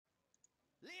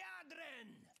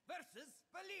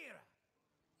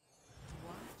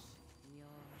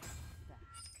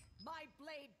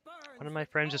One of my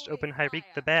friends just opened Hyreek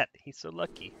the Bat. He's so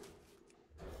lucky.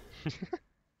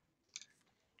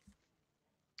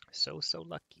 So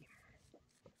lucky.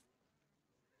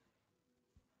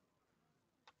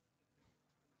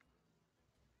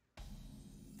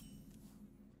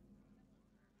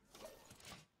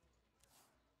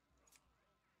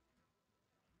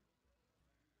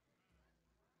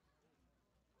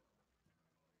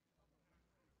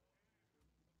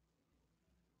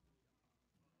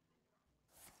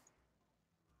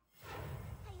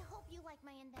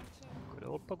 My invention. Good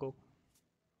old Pogo.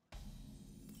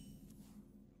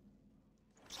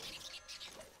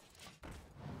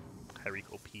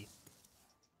 Hyreek OP.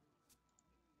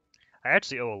 I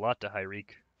actually owe a lot to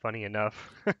Hyreek, funny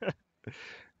enough.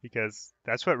 Because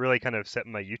that's what really kind of set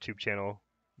my YouTube channel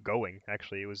going,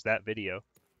 actually. It was that video.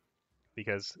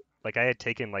 Because, like, I had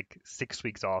taken, like, 6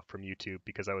 weeks off from YouTube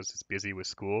because I was just busy with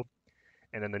school.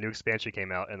 And then the new expansion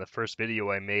came out, and the first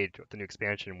video I made with the new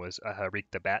expansion was a Hyreek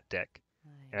the Bat deck.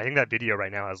 And I think that video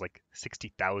right now has like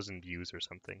 60,000 views or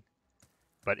something.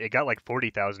 But it got like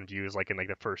 40,000 views like in like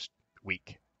the first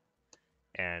week.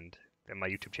 And then my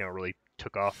YouTube channel really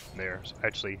took off from there. So I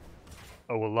actually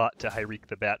owe a lot to Hyreek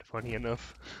the Bat, funny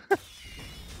enough.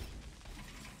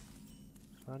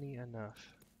 Funny enough.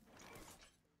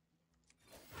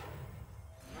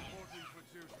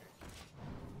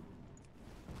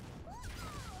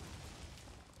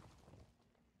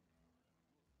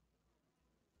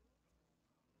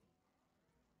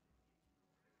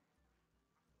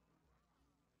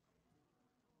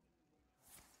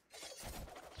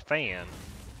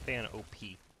 Fan OP.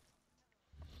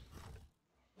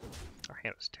 Our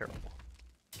hand is terrible.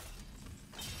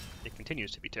 It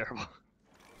continues to be terrible.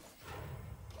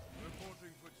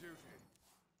 Reporting for duty.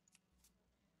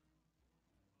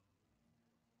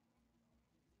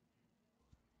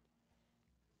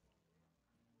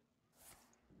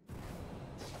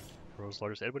 Rose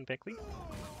Lars Edwin Beckley.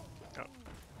 Oh.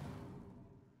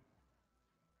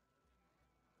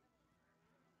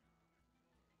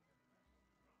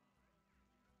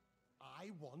 I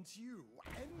want you,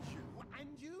 and you, and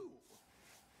you.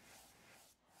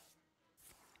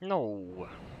 No.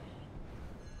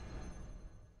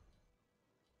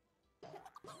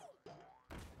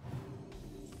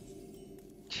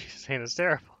 Jeez, hand is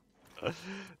terrible.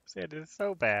 This hand is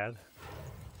so bad.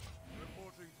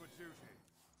 Reporting for duty.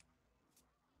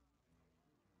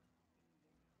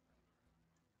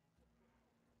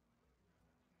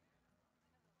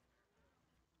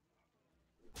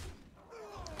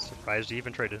 Surprised he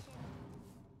even tried to.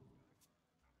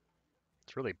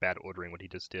 It's really bad ordering what he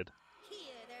just did. Here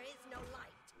there is no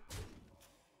light.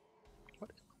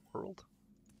 What in the world?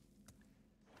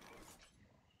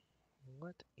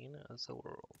 What in the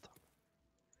world?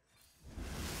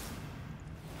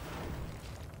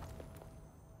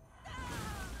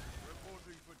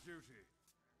 Reporting for duty.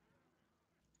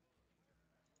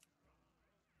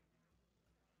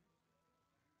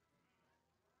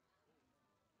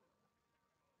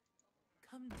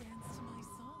 Come dance to my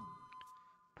song.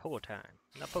 Pogo time.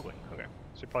 Not pogoing. Okay.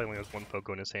 So he probably only has one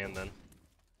pogo in his hand then.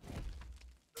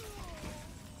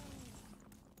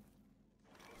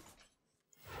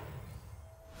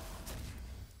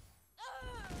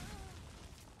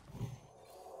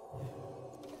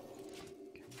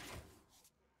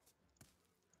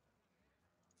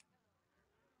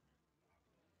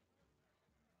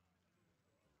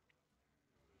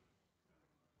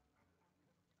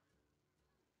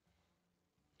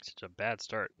 Such a bad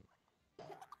start.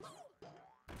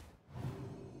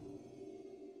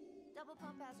 Double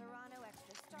pump Azarano,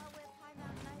 extra Star Whip, high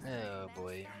mountain ice. Oh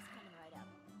boy. Coming right up.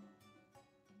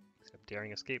 He's got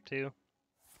Daring Escape too.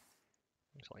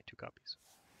 There's only 2 copies.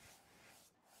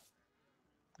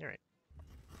 Alright.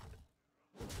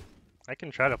 I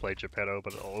can try to play Geppetto,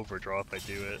 but it'll overdraw if I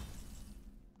do it.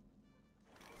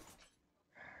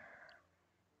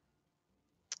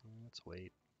 Let's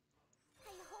wait.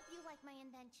 I hope you like my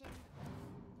invention.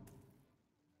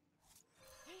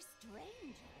 Hey,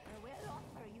 stranger, we'll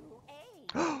offer you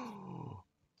aid.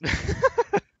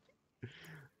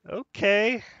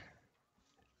 Okay.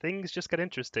 Things just got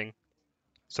interesting.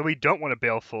 So we don't want to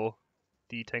Baleful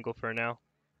the Tangle Fur now.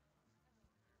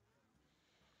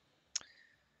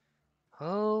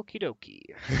 Okie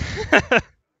dokie.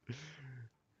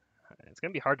 It's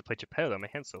gonna be hard to play Geppetto though, my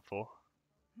hand's so full.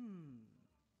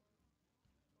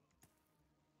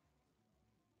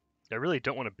 I really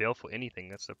don't want to Baleful anything,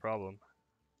 that's the problem.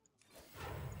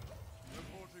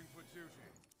 Reporting for duty.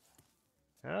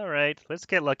 Alright, let's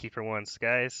get lucky for once,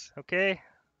 guys. Okay?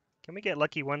 Can we get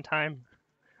lucky one time?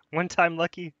 One time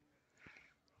lucky?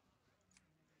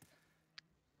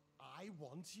 I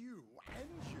want you, and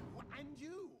you, and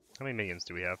you. How many minions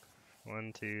do we have?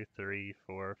 1, 2, 3,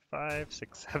 4, 5,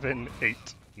 6, 7,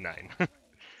 8, 9.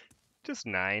 Just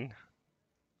 9.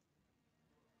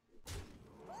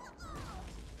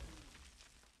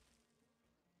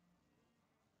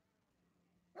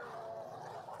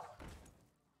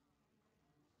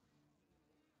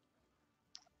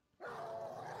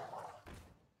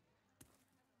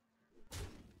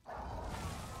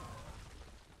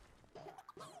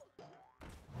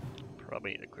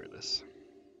 Probably need to clear this.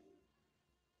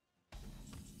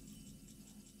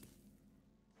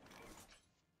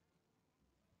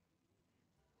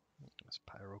 It's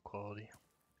pyro quality.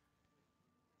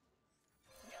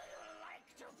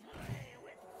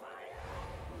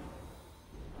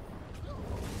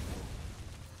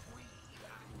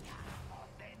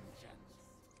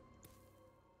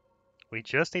 We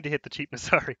just need to hit the cheap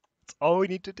Nozari. That's all we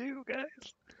need to do, guys.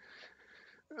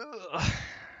 Ugh.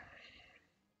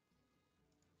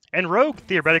 And Rogue,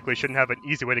 theoretically, shouldn't have an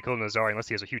easy way to kill Nozari unless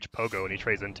he has a huge pogo and he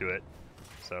trades into it.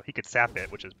 So he could sap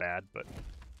it, which is bad, but...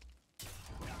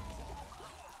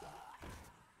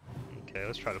 Okay,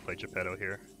 let's try to play Geppetto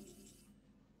here.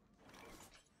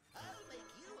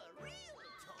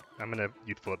 I'm gonna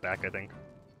youthful it back, I think.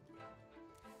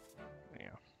 Yeah.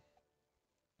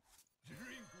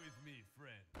 Drink with me,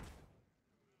 friend.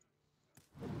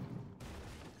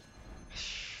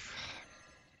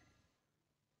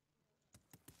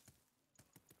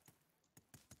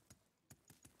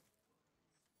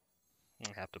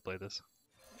 I have to play this.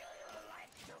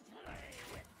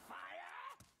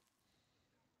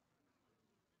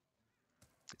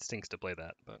 It stinks to play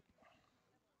that, but...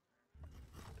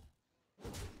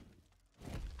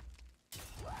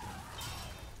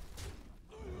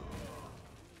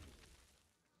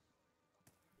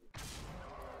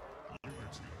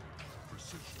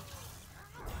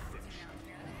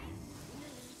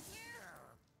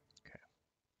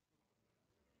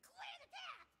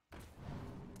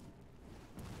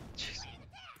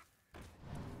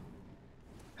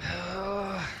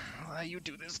 Why you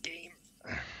do this game?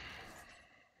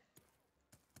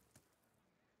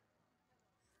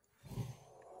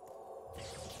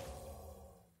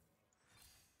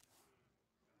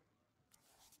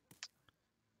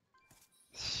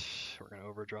 We're gonna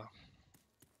overdraw.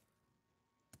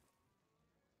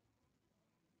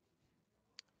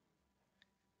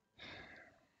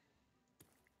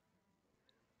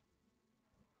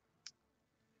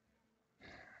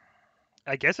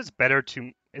 I guess it's better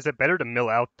to... Is it better to mill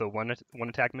out the one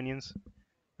attack minions?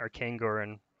 Or Kangor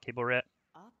and Cable Rat?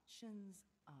 Options,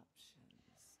 options.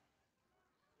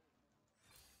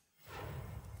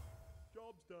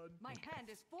 Job's done. My hand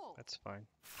is full. That's fine.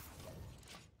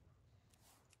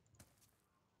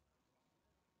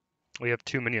 We have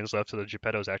 2 minions left, so the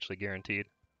Geppetto's actually guaranteed.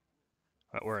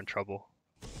 We're in trouble.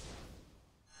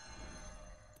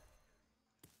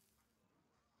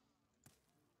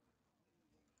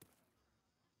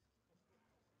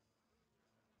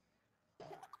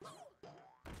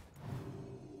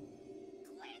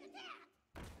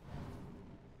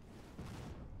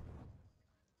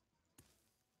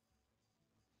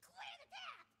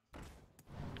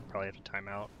 Probably have to time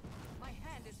out. My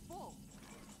hand is full.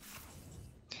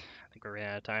 I think we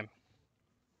ran out of time.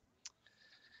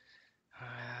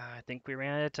 I think we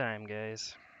ran out of time,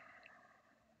 guys.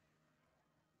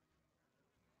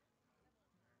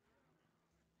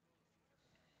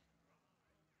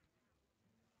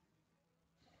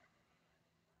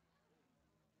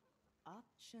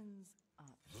 Options,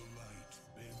 options.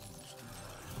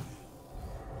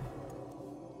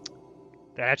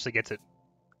 That actually gets it.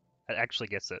 That actually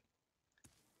gets it.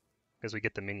 Because we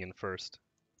get the minion first.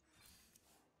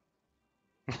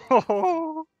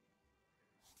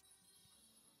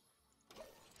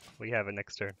 We have it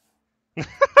next turn.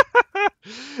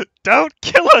 Don't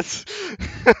kill us!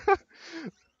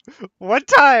 One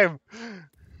time!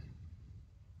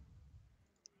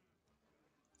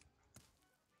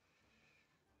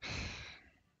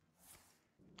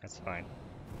 That's fine.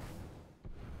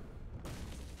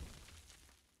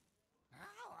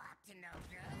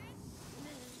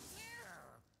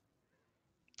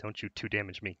 Don't you 2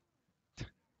 damage me.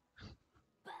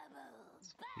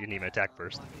 You need my attack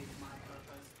first.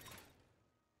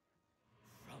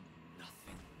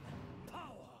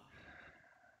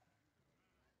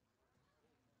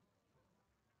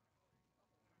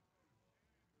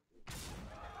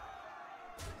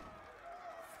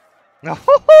 No. I'm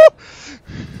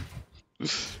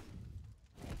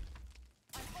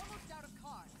almost out of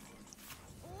cards.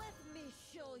 Let me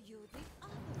show you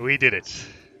the We did it.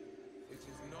 It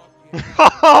is not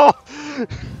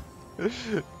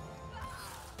yet.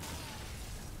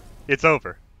 It's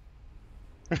over.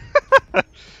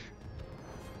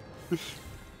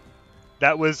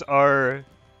 That was our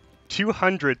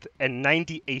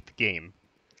 298th game,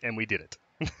 and we did it.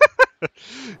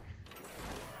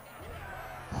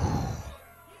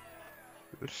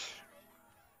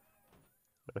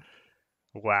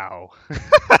 Wow.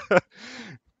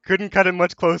 Couldn't cut it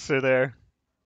much closer there.